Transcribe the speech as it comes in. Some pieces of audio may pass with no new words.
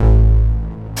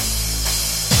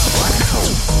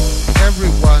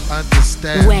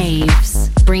Waves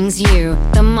brings you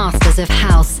the masters of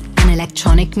house and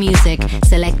electronic music,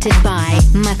 selected by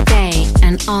Mattei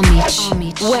and Omich.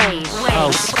 Waves.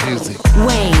 House music.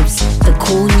 Waves, the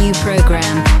cool new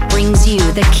program, brings you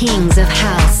the kings of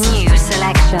house. New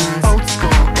selections, old school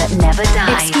that never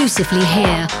dies. Exclusively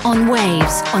here on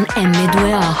Waves on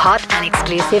m2o. Hot and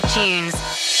exclusive tunes.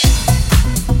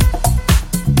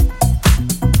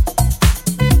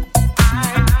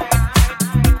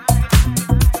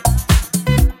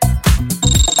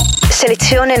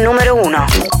 Selezione numero 1.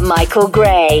 Michael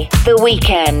Gray, The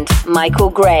Weeknd,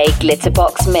 Michael Gray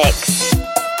Glitterbox Mix.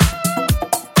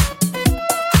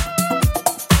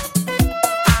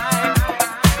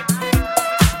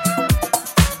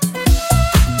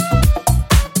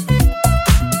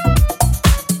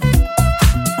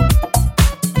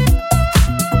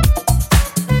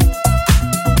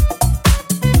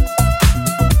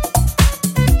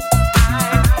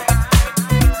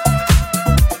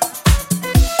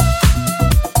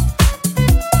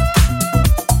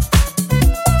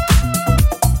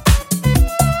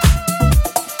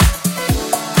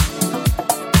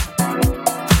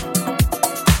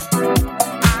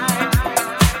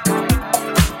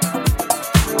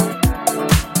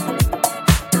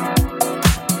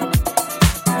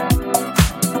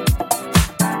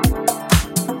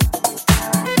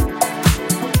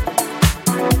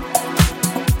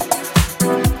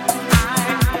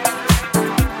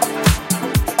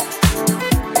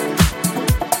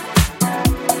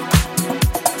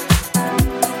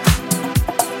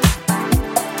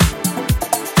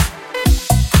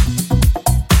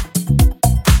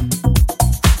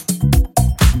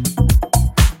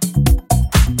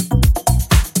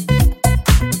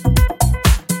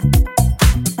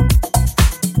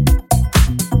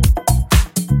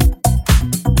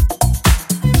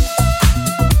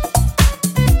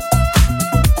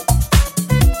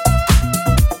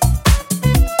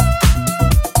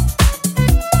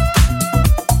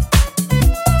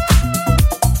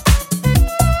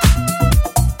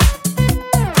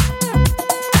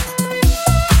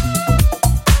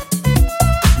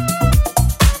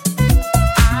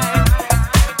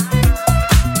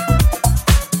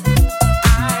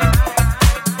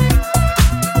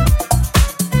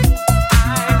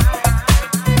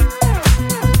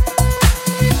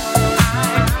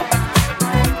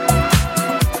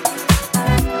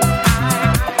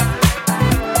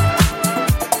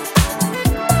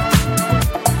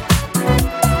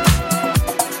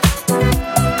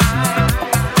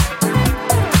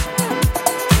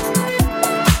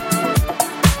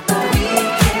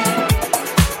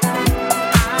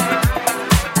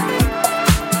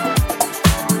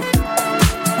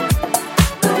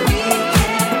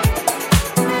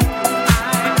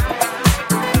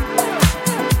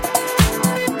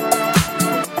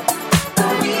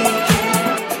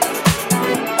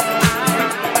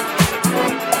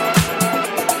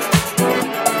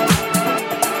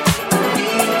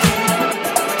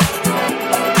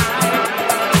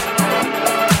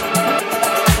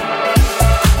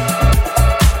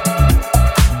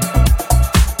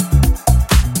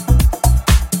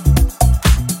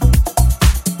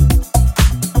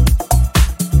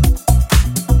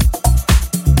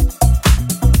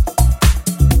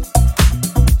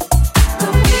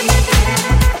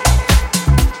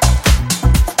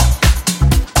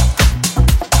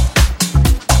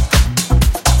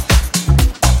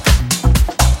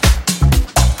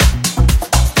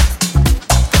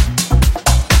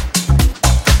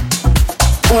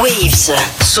 Waves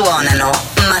suonano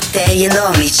Mattei e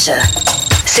Omich.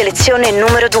 Selezione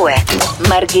numero 2.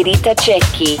 Margherita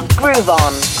Cecchi, Groove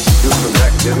On.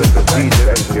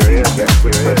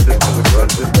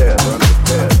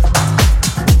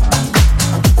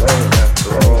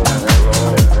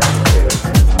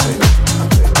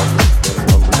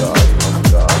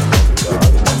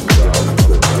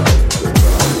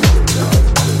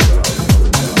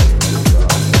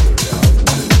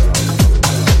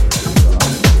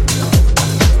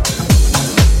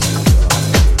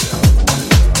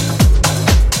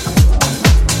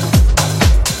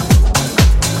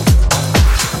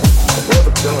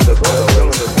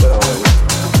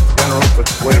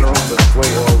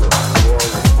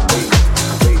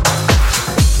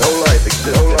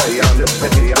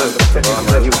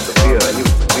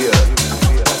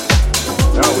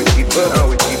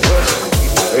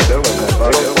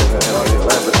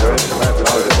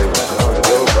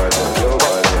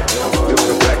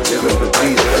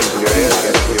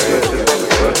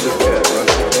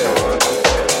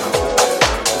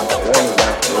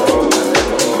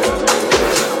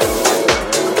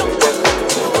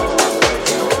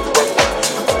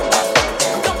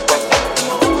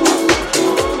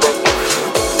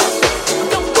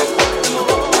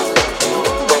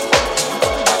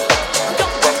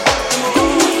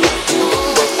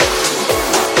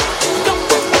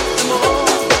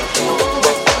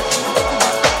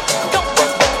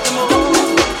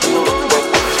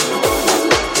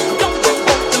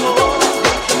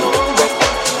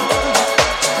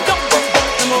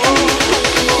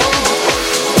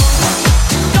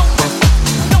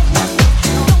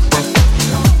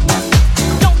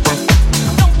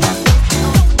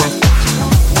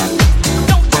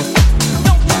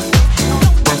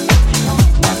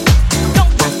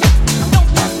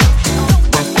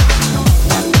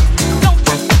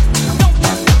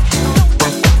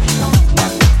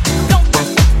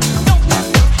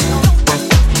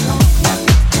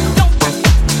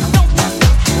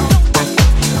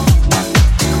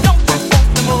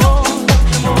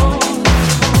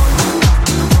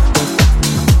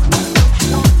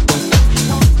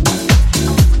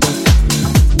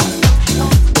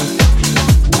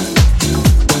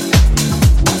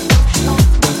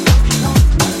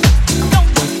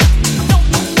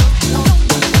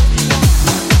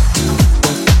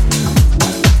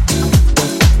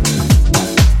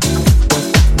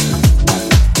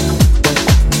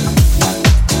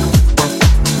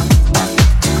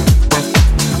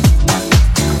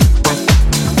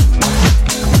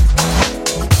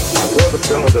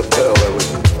 was a bell. There was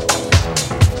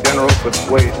general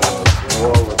persuasion of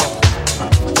all the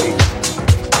states.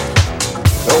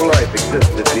 No life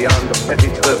existed beyond the petty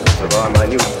surface of our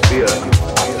minute sphere.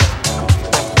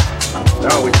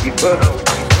 Now we keep further.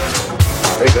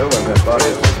 Later, when their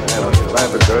bodies were in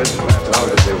laboratories, found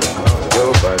that they were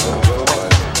killed by the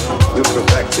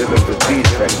putresctive and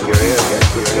disease bacteria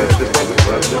against which their systems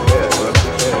were prepared.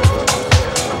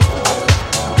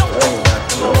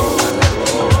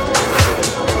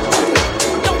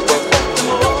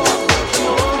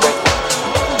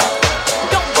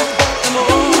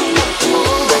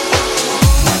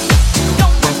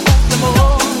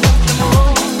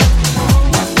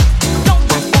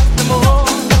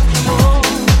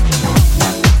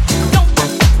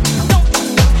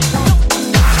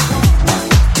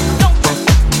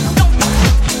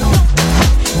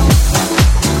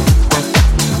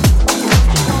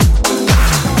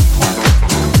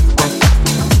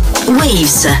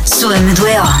 Waves su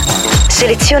m2o.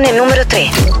 Selezione numero 3.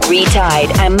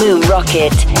 Retied and Moon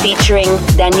Rocket featuring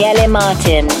Daniele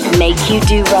Martin, Make You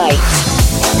Do Right.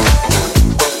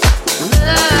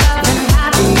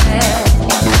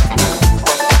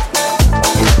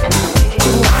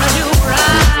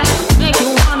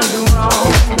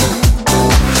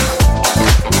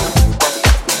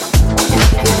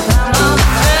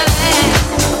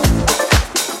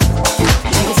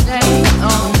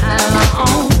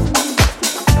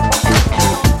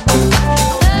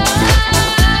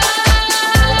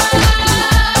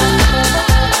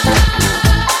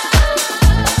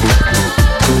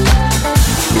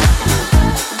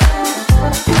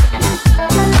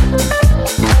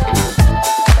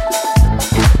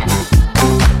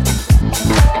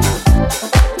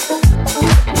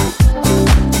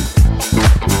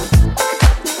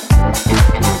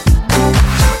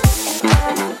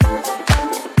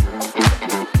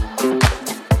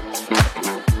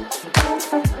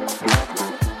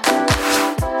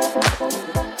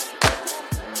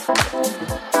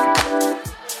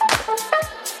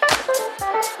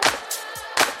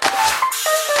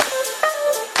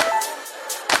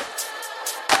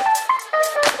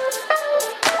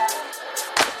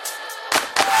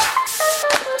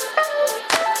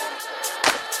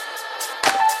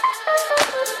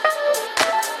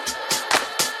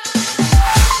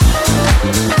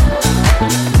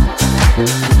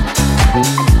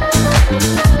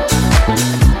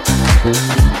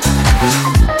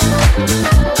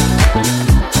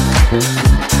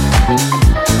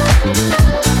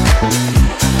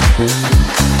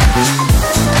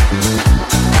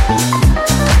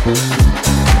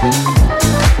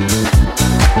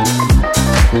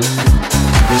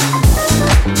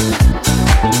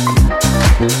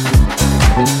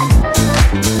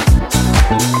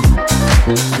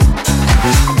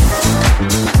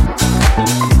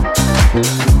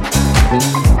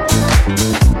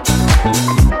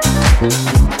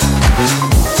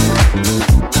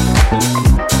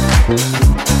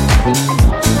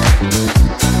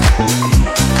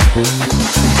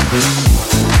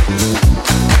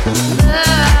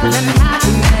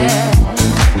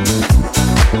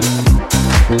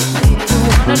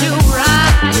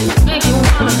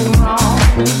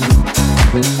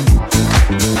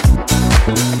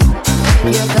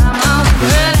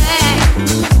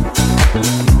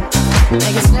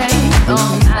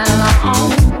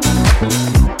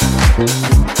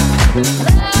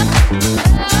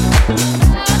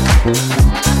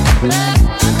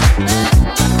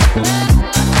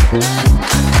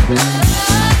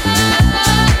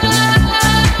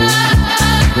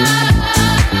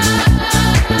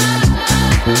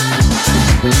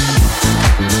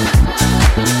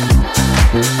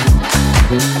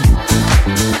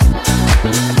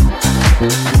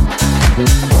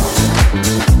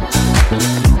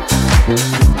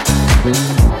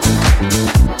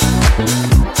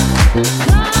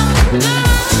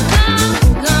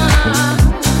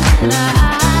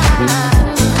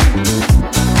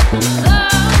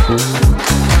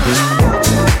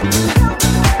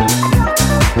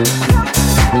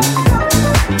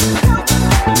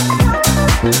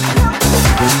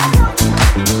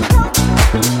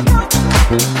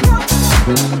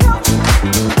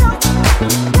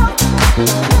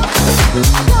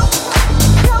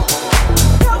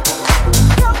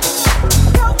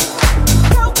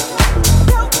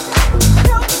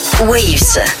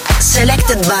 Waves,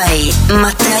 selected by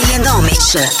Mattei and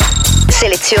Omich.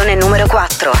 Selezione numero 4.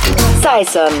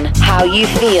 Tyson, How You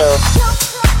Feel.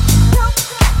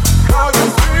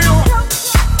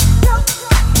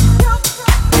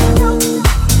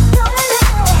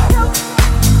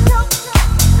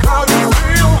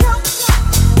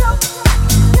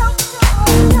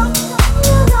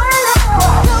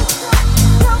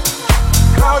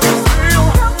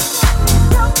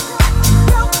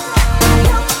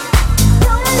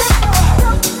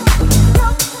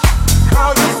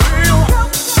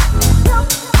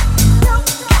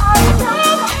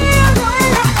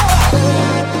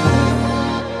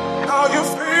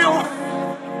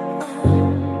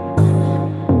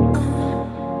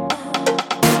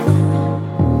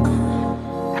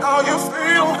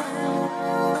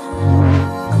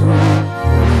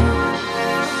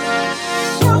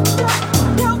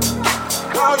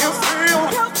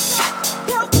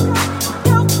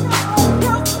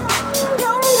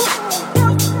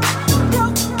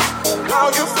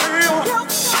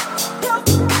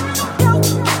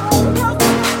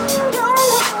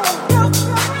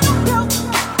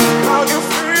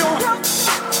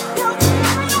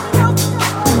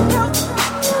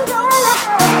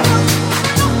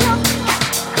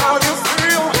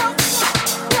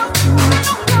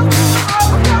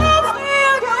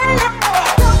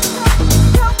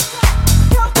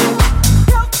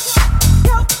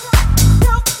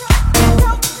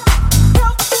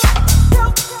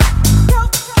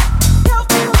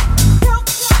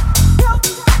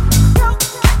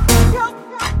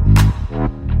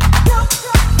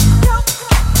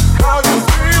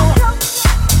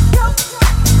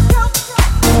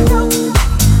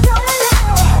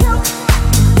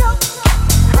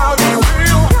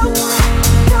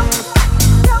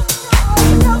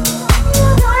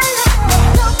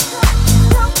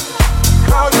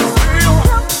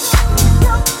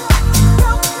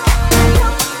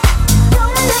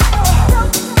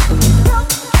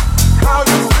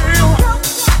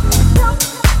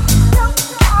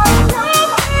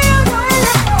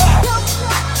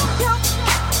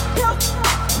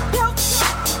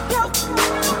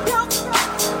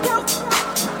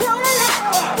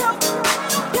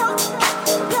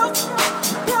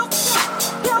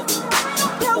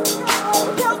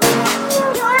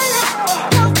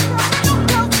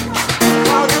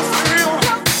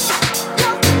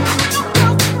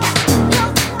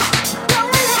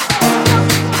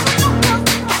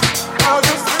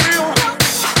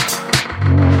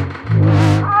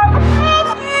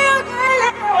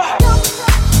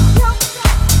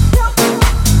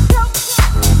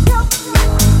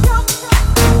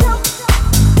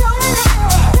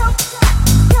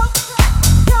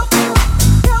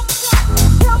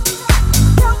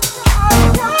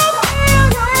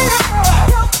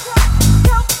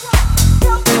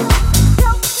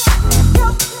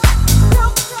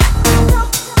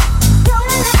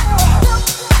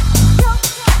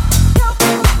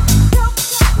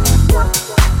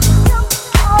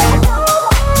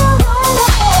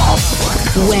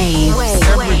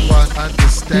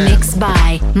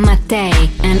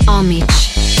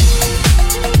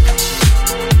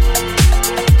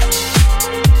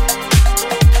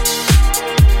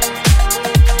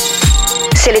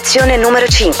 Selezione numero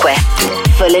 5.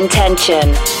 Full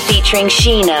Intention featuring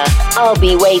Sheena, I'll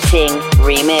Be Waiting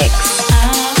remix.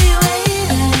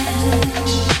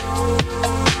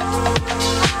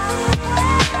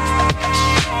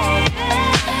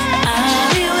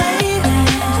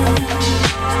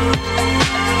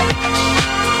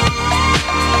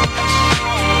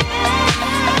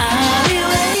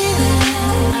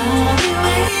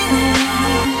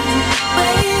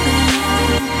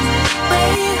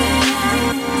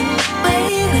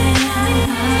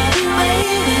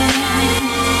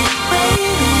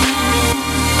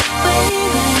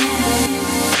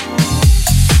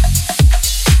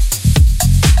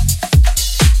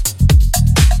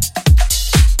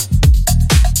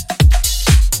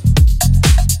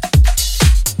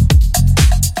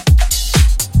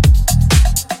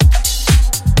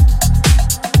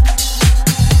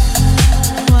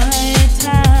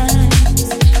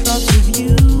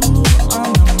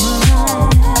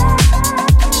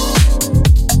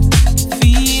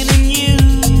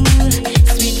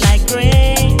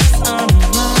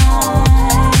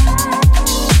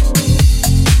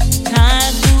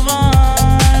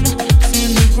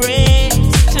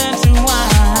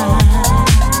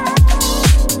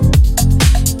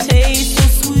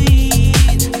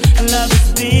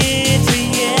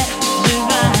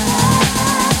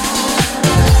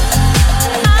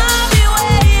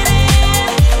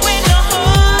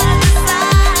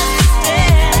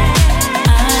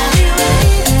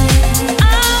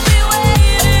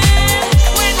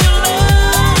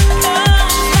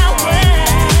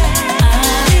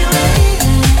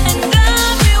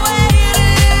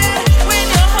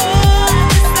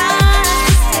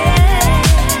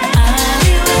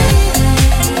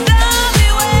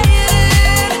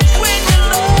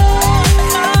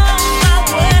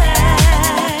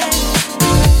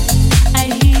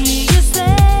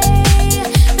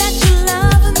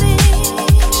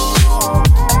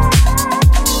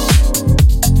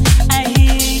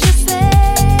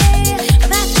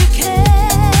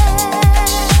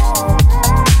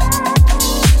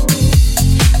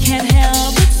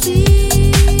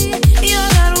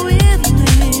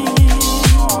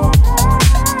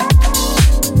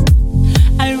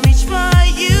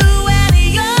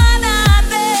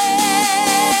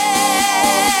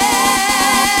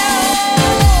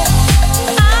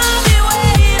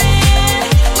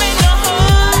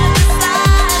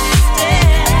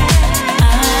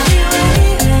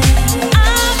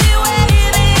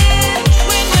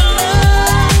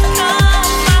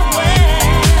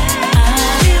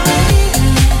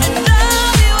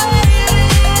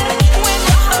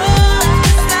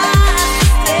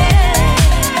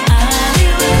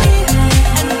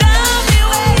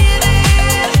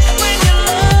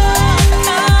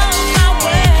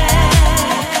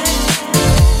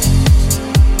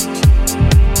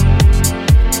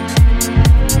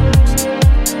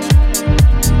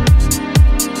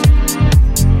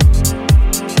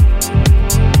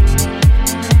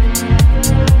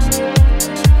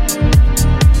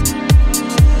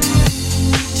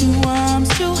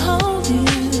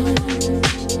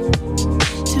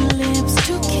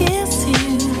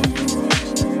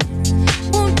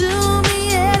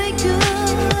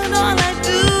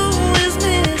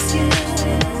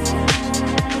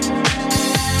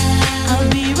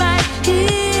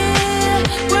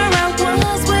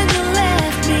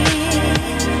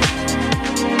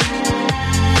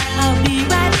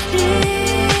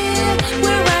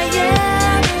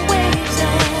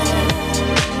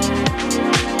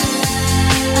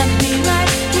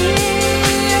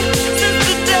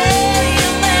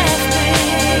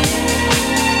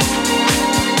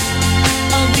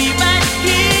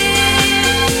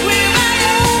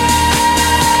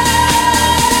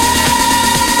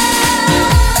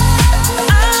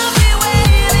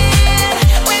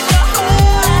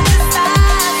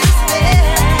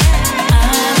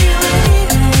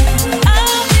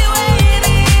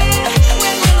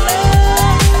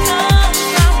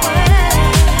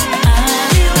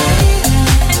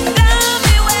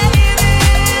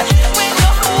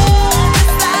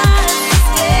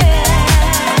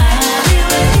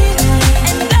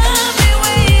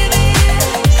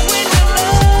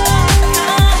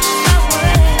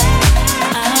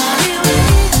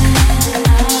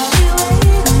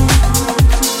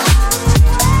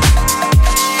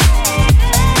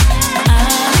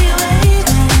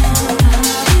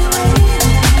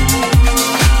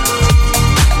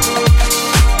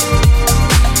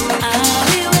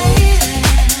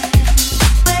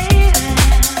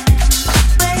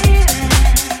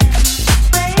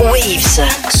 Waves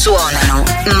suonano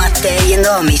Mattei e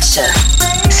Omich.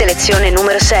 Selezione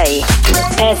numero 6.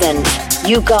 Peasant,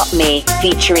 You Got Me,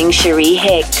 featuring Cherie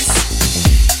Hicks.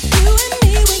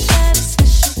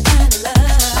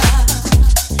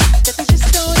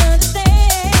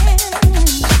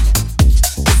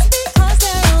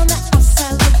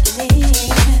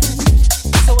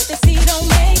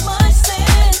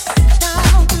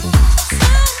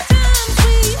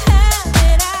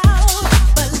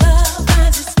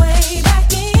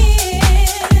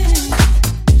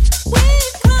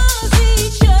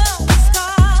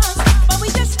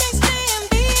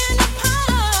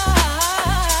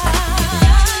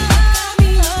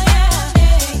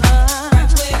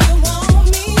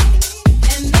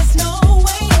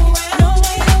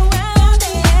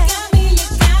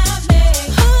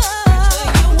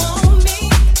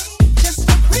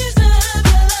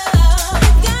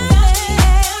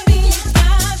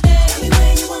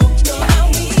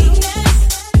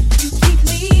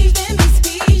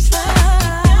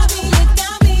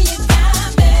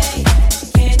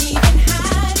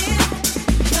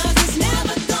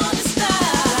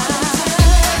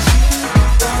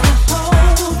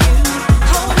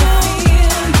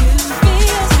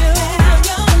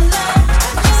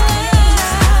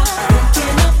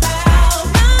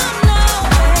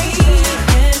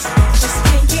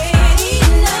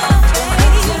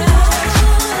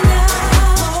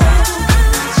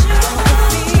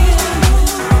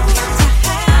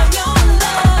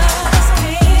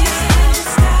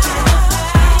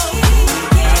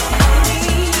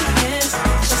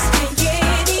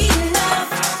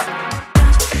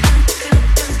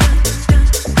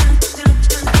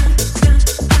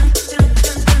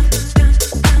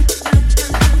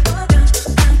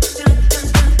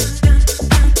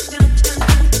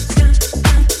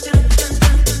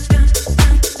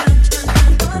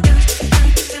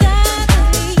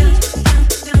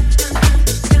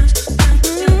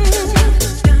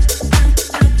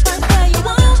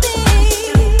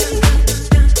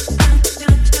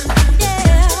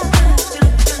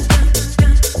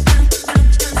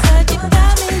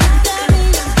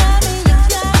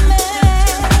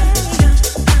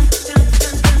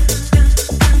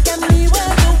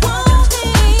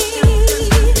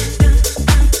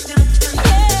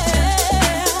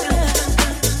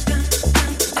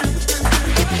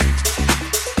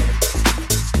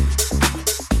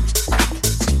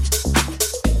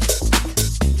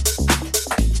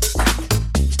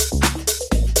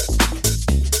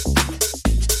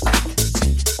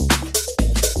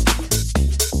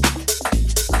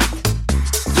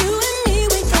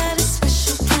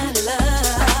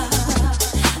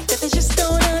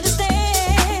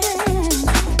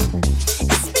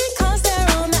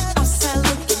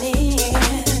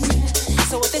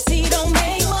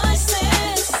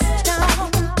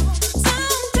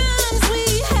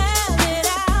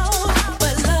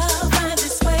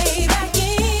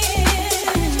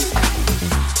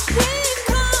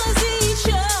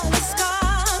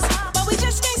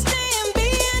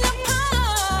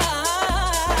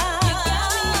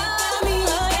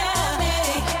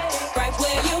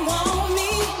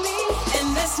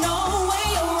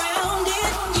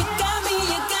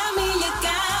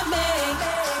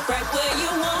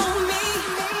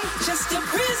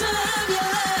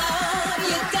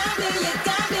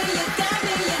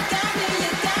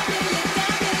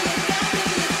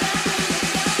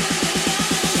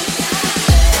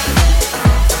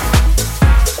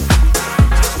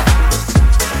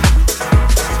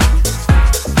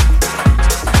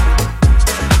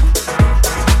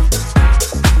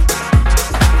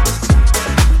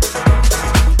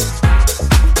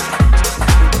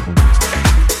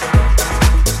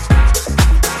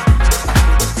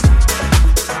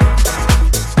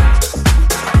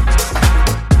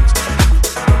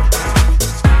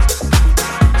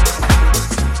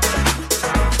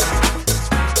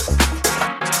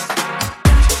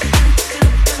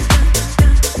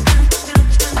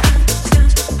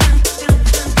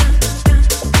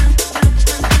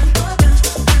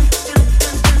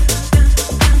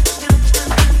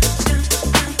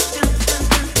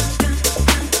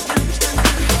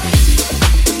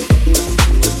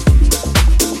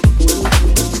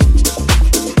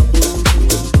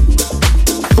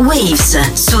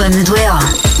 Waves su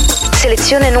m2o.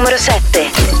 Selezione numero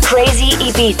 7. Crazy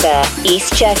Ibiza,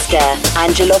 Eastchester,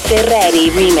 Angelo Ferreri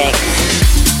Remix.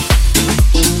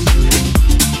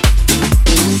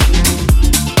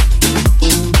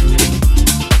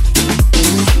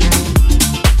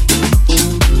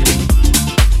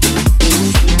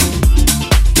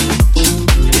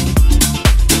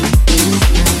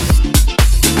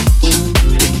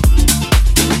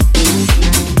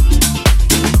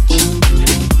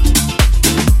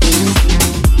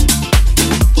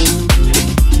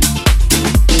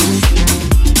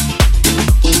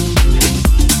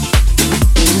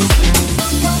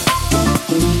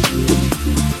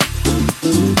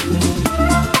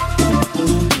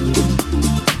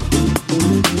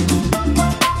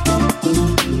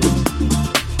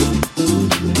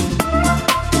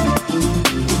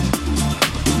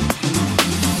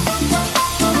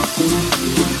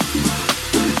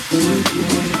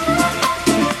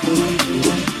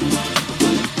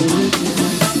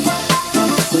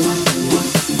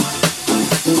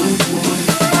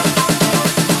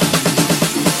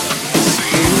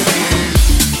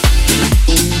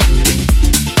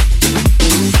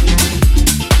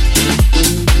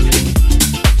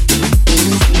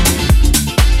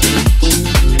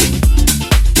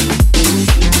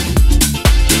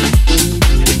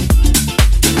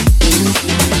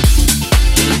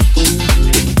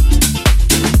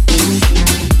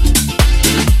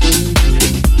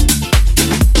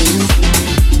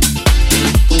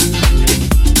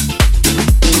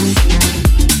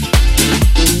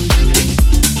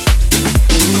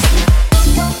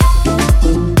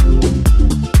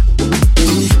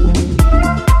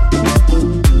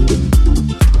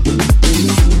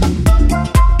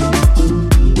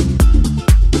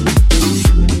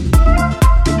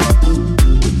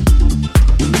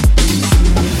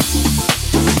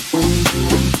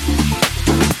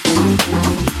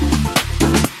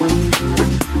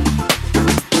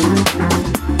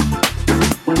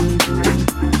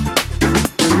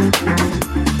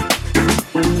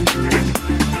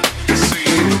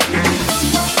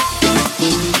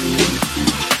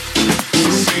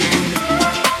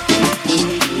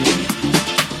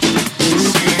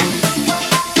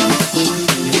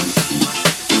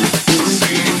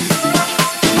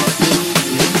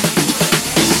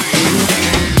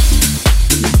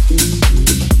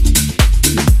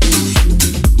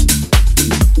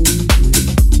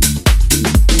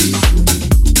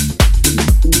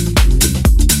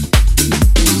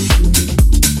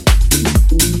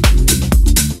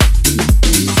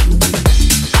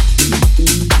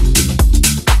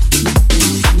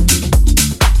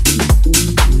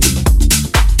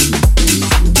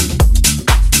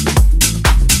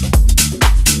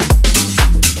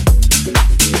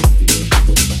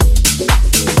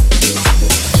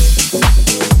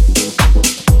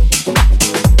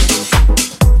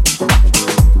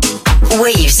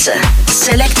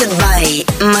 Mixed by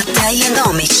Mattei and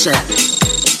Omich.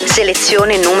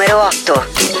 Selezione numero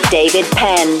 8. David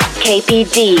Penn,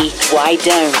 KPD, Why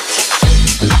Don't?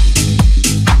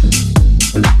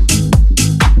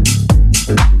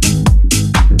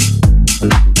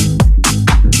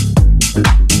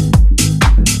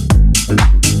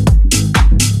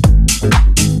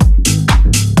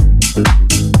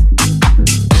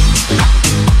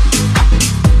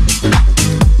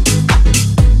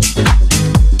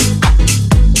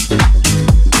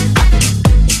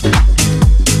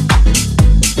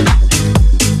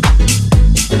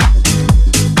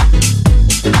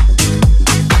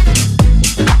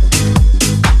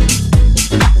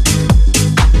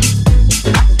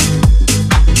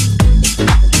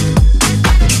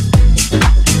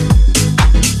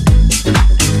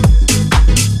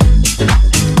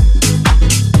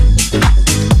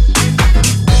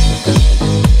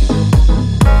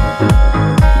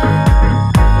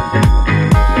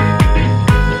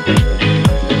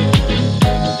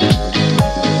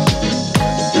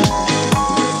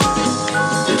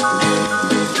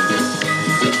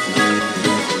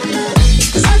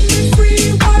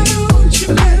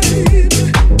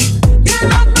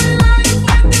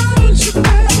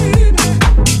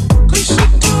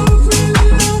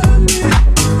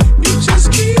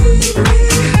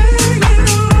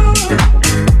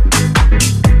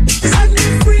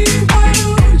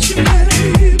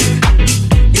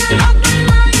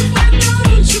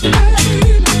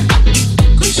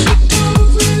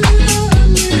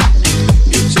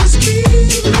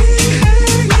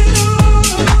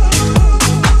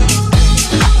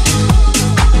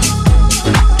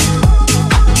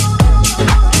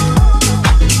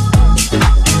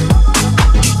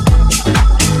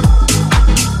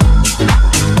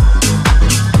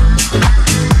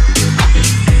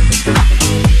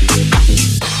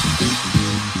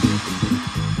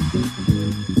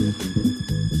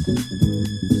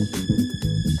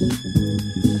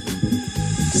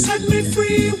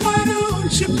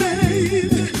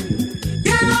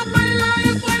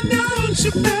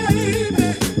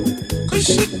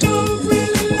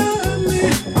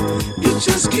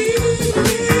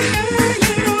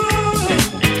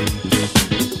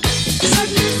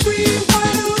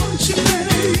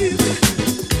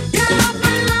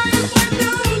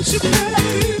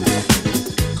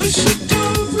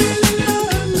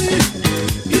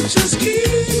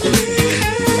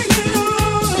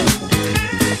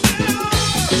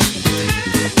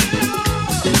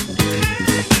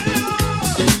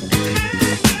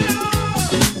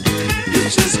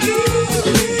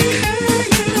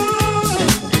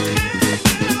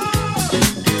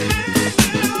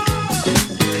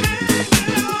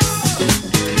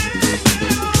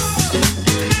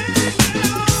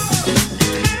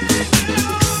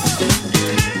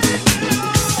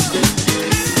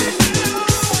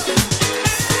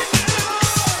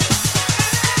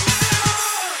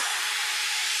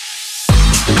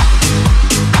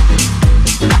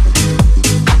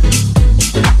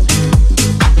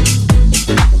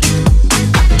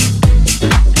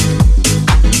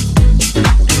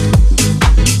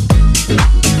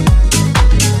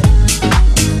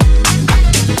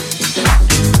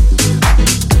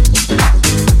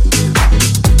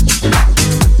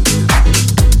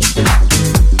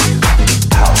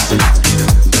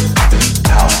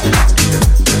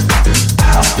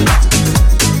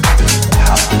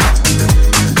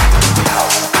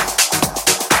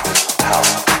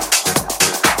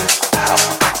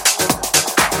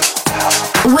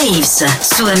 Waves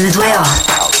su m2o.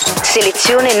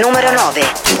 Selezione numero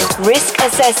 9. Risk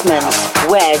Assessment,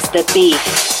 Where's the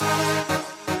Beef?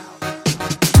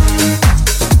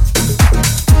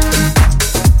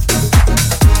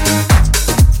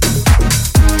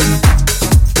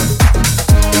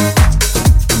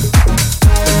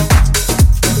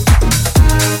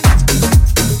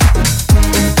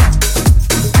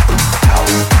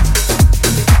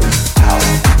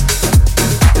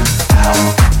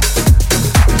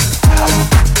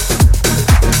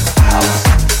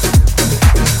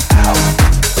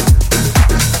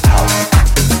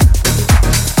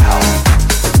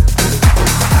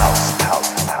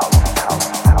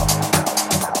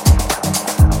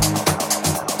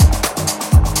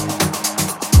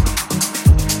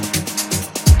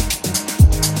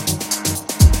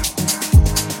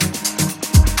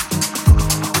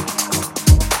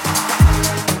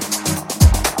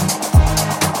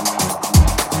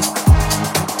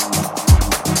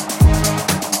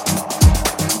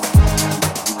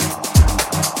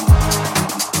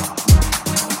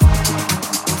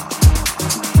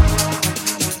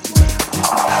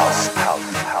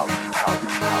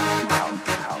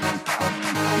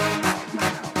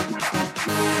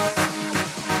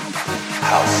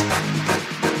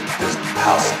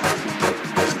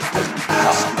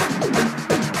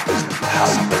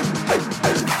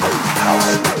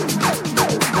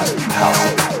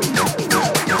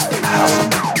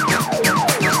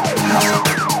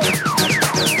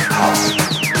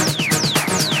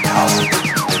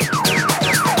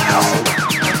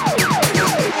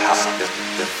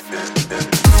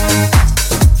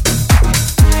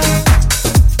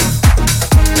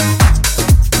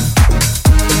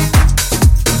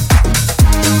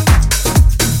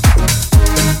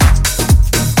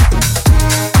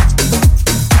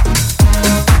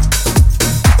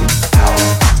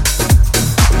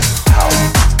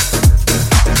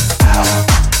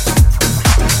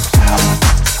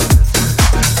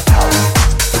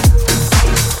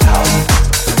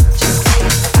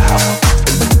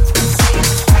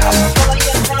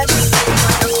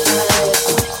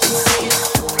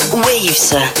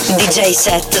 DJ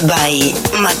set by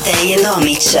Mattei and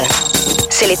Omich.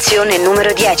 Selezione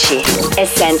numero 10.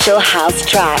 Essential House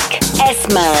Track.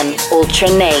 S-Man,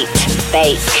 Ultranate,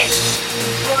 Fake.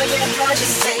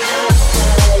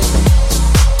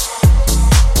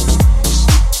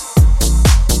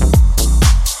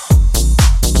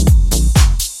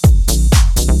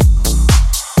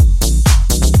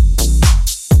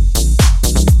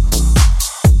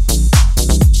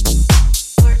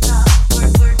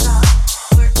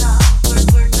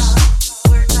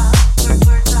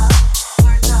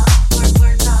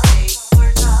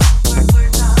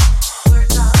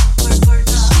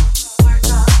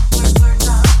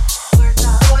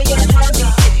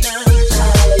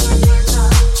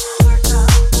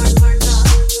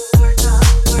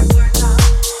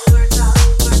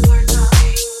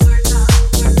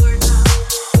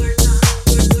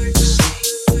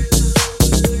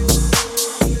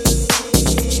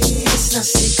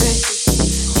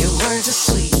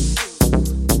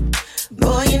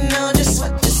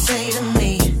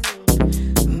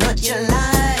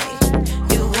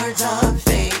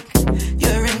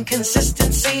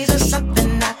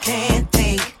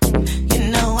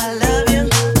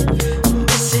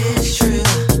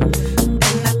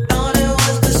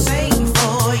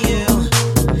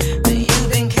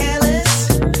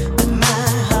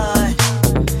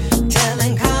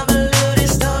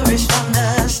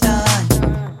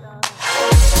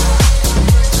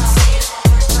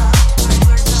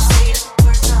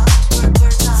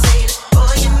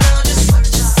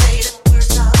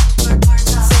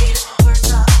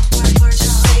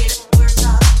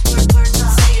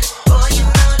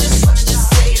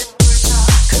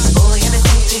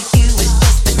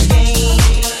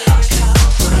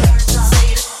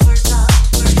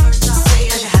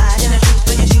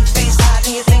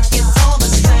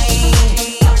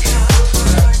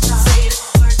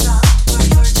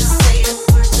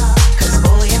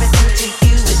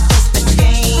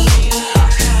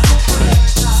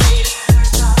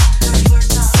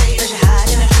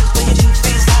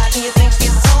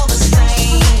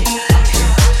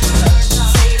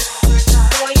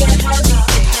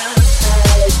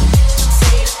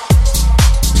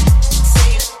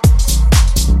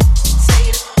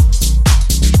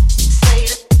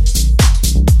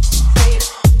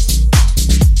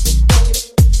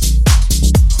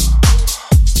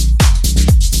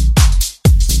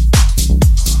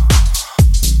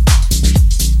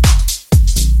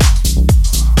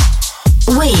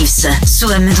 Su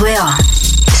m2o.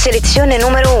 Selezione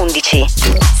numero 11.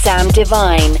 Sam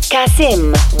Divine,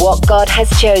 Kasim, What God Has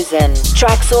Chosen.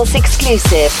 Traxsource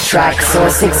exclusive.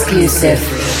 Traxsource exclusive.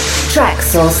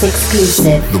 Traxsource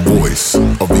exclusive. The voice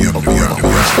of the underground.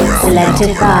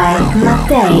 Selected by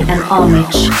Mattei and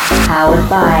Omich. Powered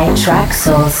by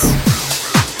Traxsource.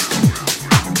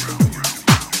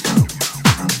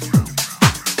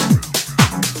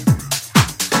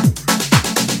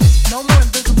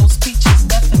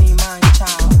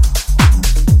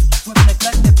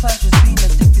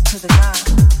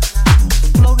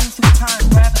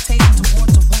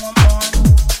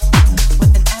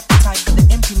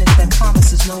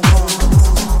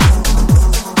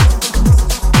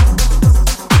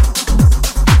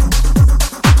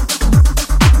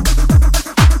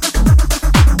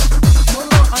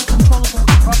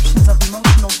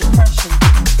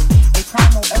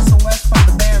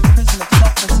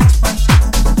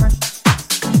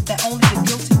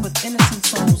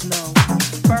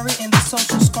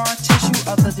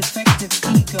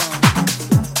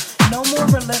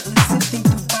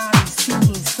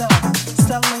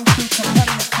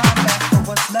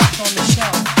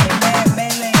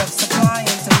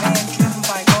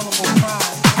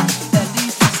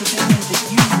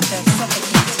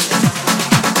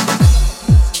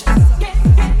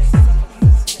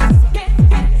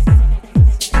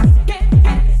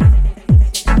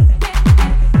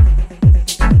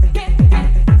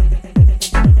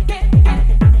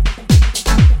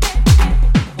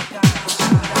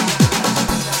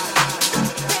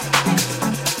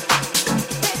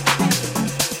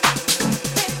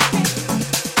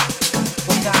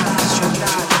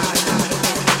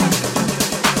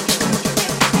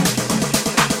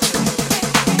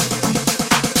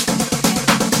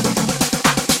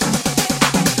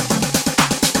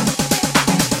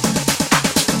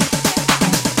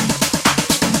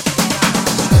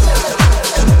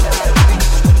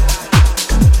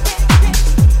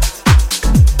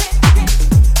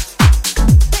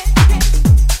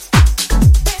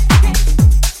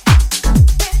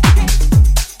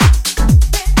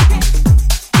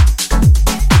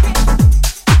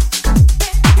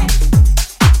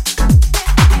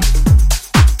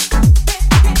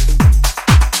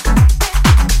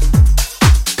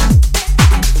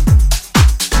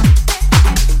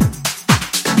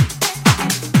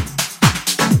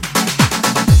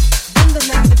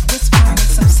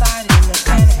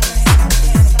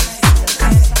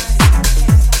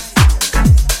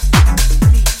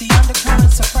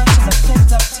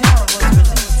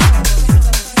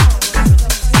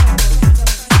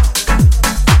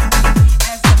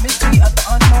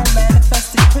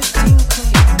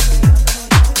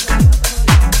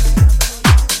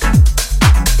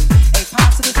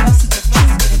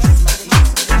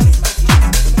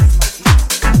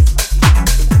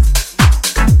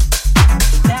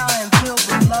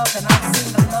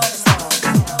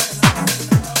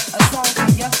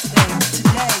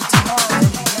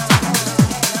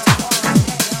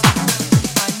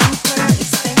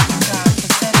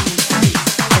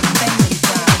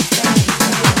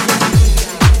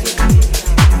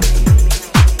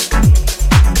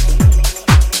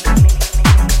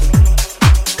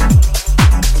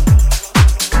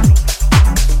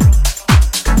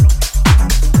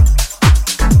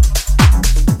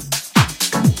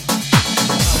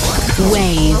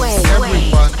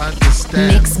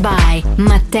 Mixed by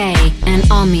Mattei and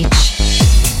Omich.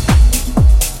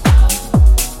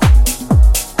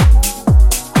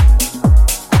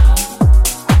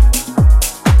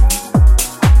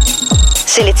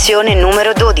 Selezione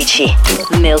numero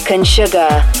 12. Milk and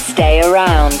Sugar, Stay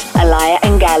Around, Alaya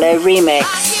and Gallo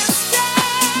remix.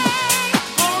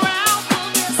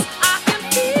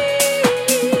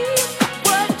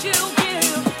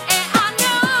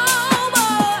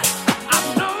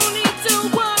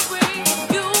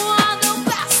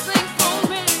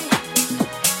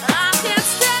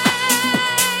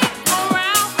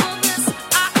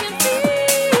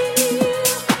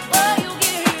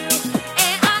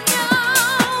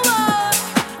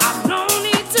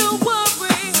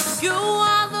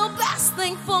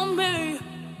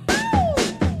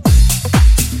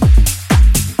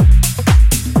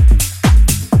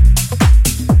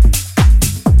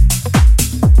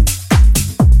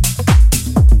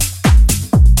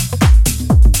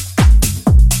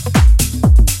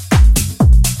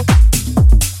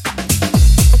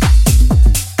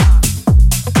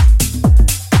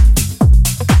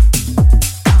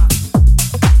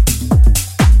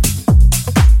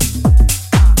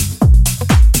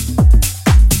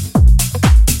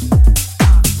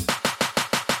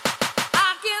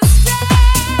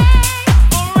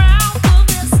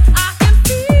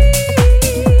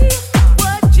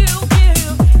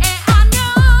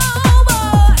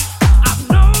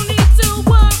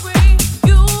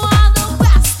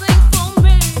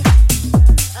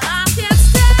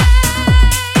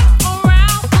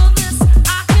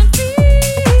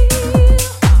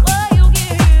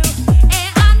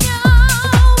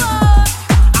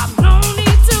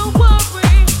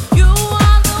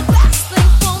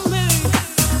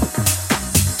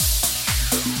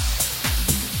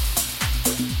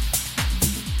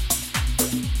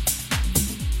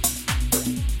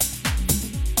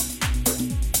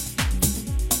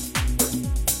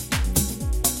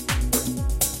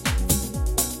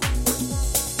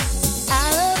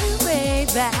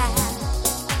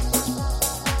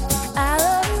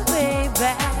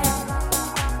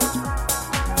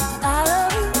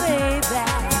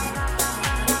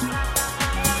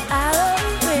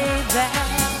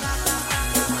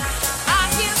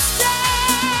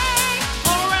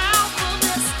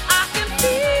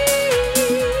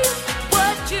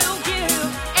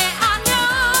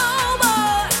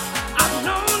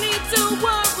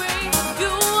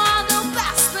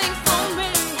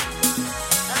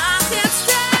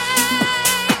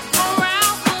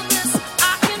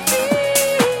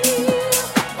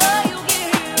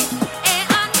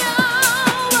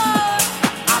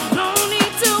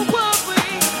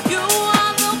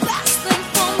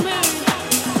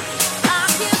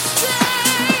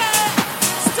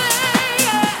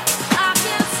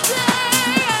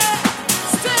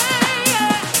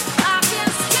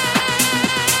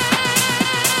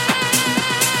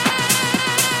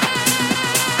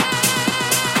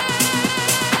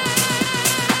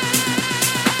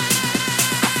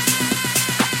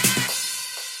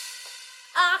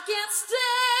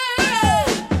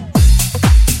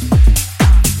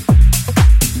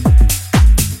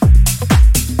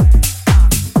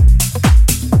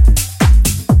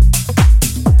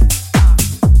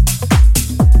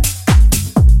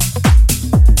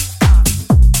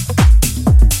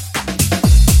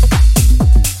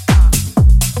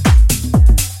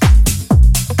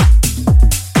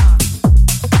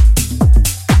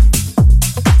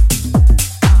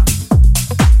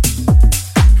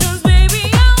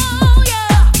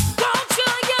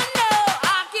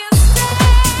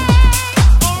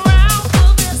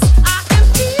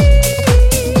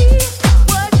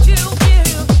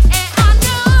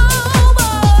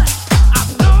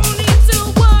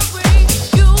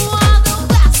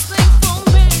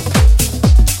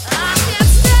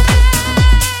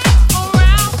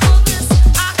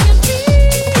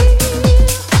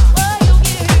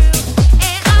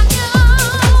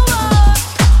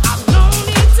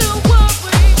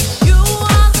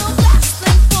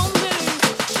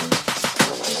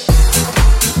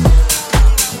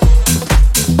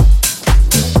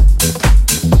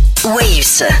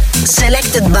 Waves,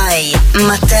 selected by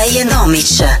Mattei and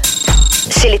Omich.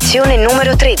 Selezione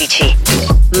numero 13.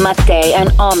 Mattei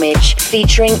and Omich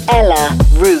featuring Ella,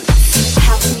 Roots.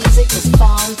 House music was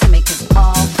formed to make us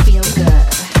all feel good.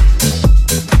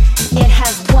 It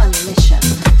has one mission.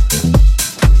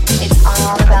 It's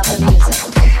all about the music.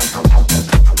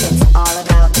 It's all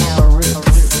about our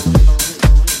roots.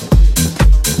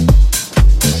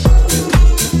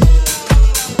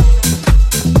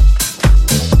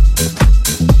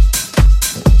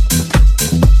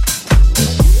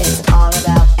 It's all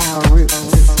about our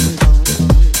roots.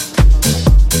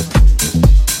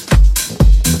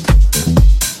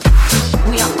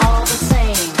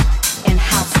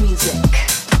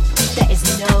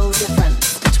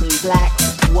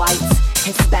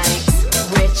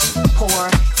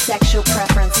 sexual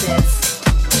preferences.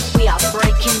 We are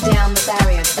breaking down the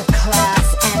barriers of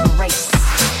class and race.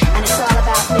 And it's all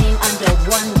about being under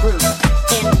one roof,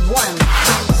 in one.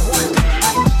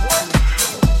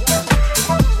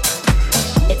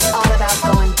 It's all about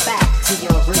going back to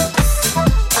your roots,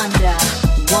 under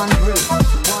one roof,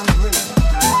 one roof.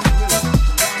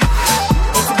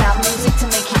 It's about music to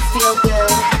make you feel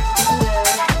good,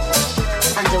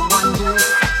 under one roof,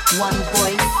 one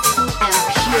voice, and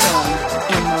pure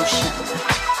emotion.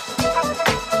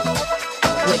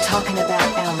 We're talking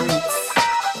about our roots,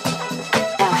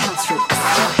 our house roots.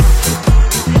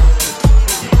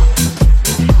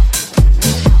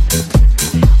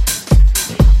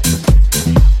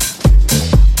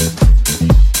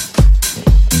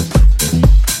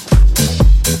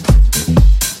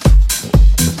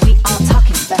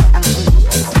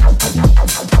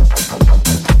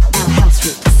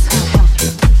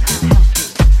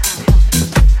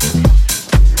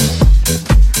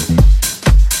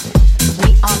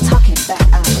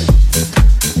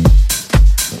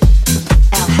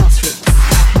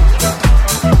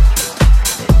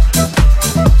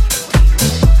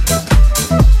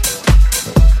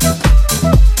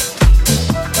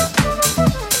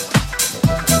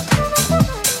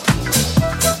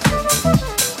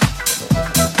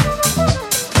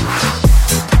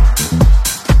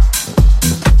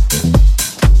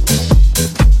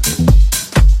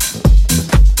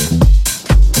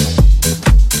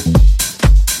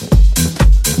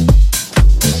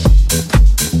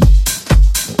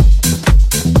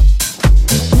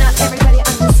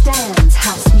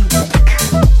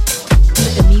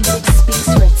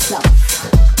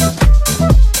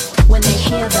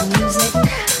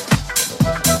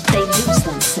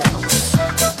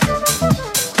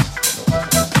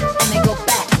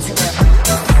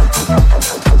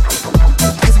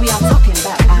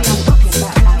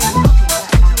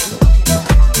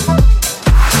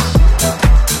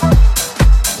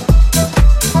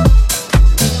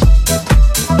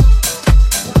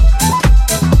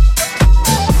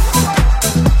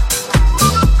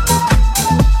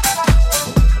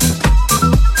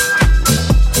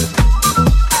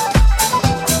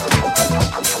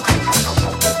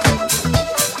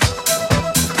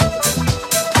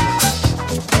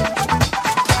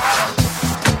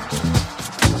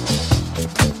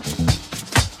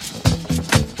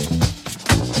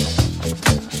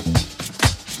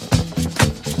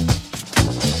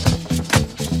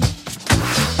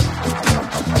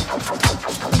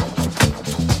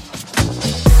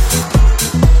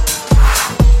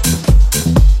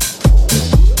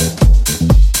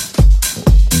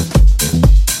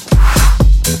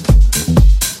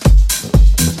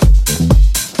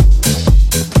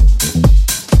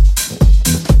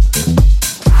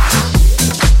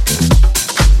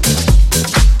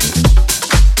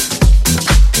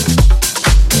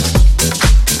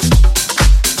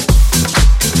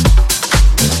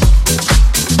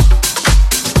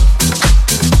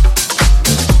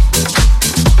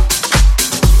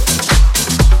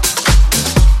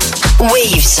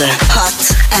 Hot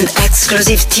and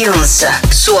exclusive tunes.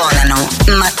 Suonano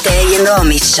Mattei and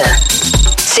Omich.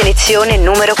 Selezione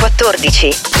numero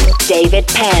 14. David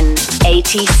Penn,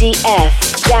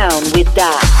 ATCF, Down with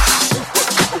That.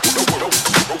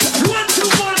 1, 2,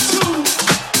 1, 2.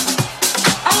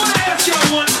 I want to ask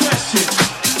y'all one question.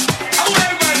 I want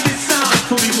everybody to get silent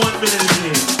for me 1 minute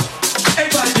again.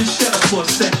 Everybody just shut up for a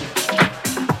second.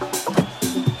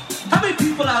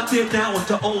 Out there now with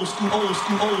the old school, now with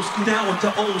the old school, now with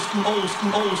the old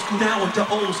school, now with the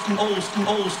old school, now with the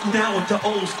old school, now with the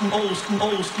old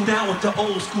school, now with the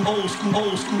old school, now with the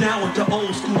old school, now with the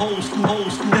old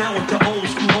school, now with the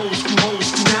old school,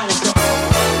 now with the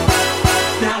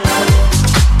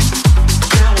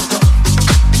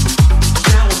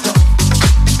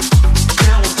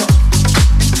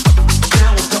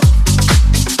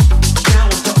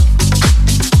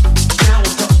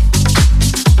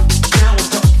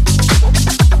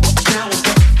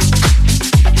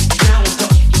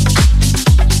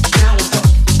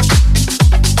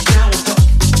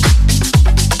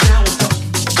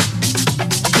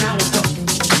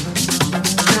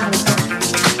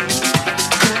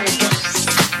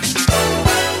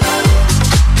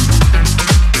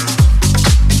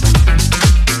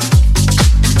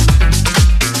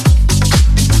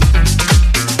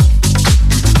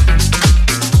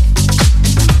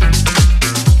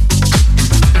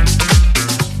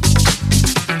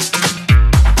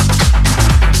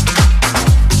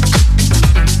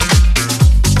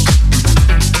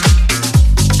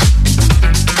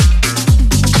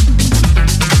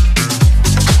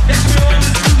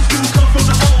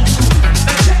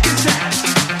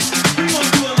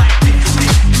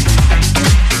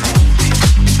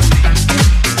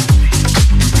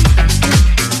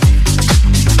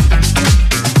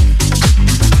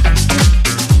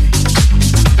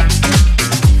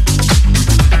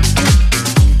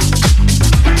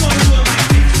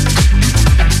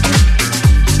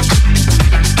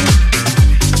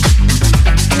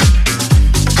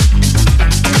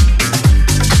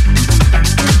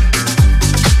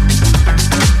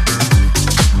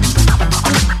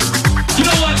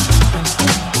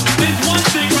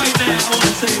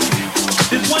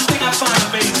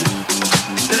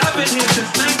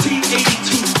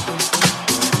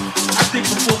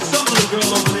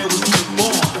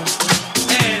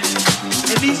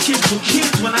were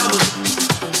kids when I was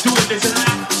doing this, and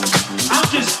I'm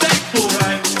just thankful,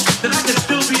 right, that I can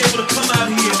still be able to come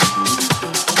out here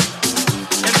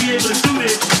and be able to do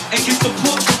this and get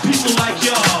support from people like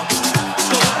y'all.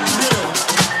 So that's real.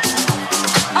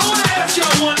 I want to ask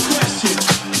y'all one question.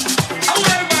 I want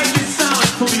everybody to get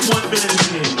silent for me 1 minute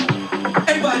again.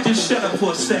 Everybody just shut up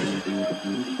for a second.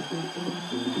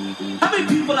 How many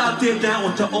people out there down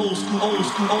with the old school, down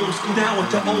with the old school, down with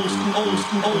the old school,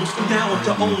 down with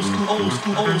the old school, down with the old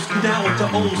school, down with the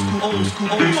old school,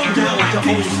 down with the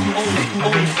old school,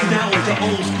 down with the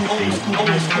old school, down with the old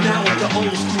school, down with the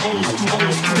old school, down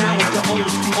with the old school, down with the old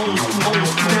school,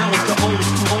 down with the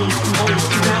old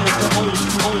school, down with the old school, down with the old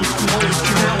school,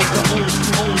 down with the old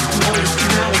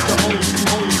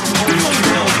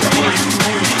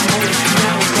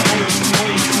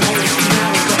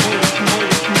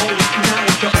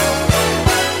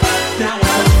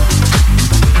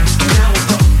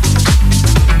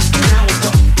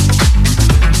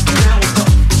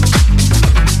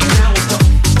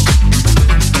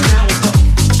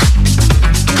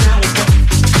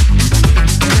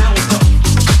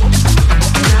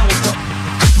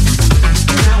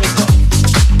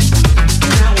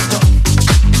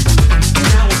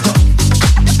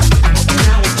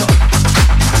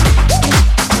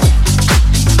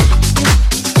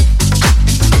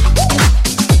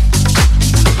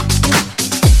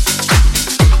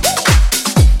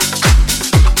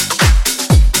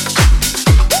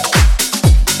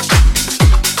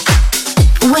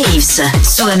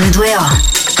Su m2o.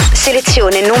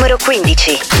 Selezione numero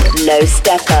 15. Low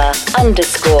stepper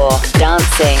 _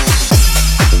 dancing.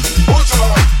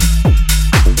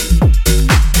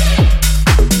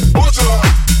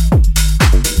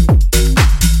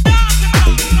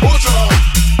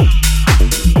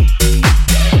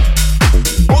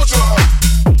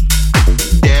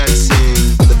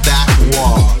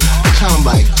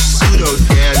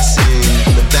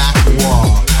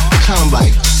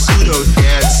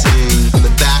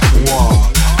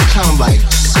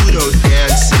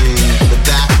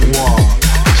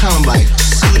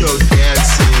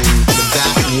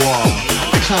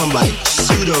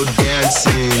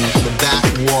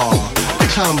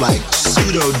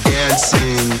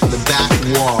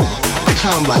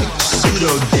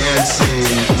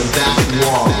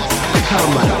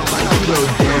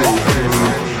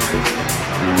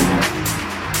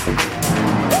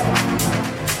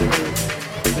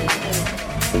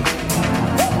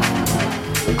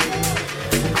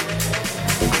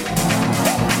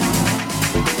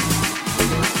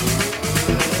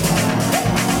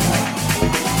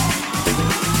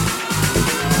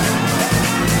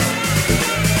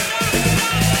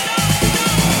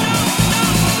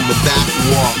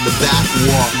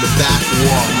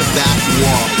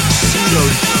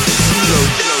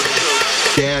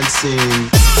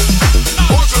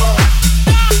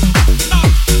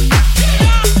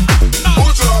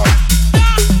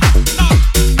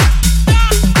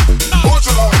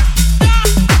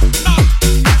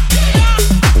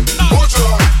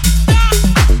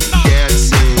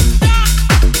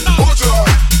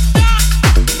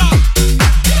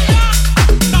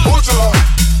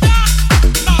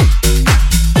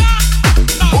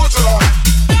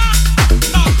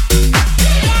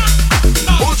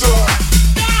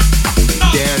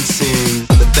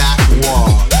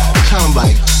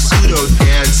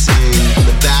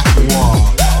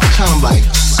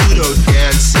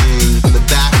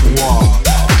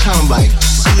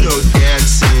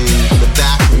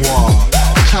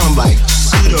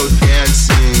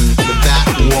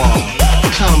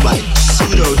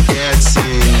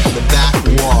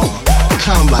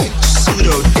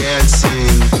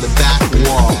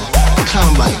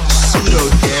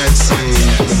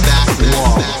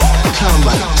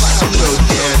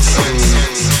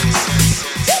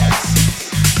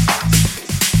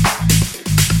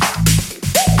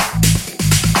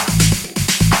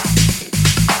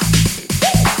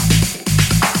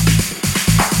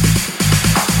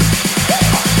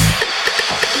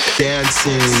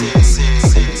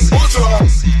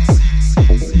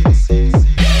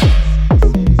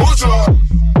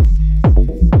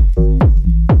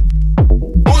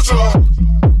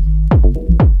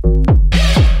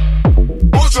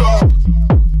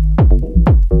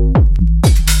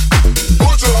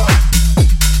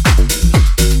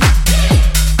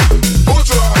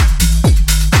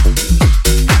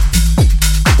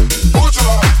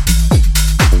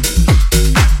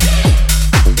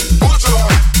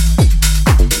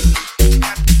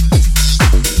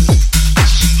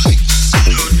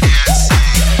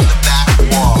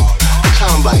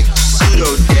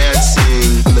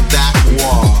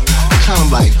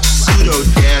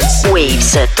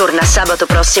 Mix torna sabato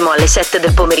prossimo alle 7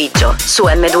 del pomeriggio su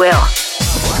m2o.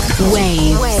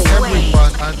 Waves.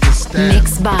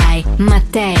 Mixed by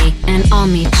Mattei and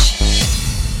Omich.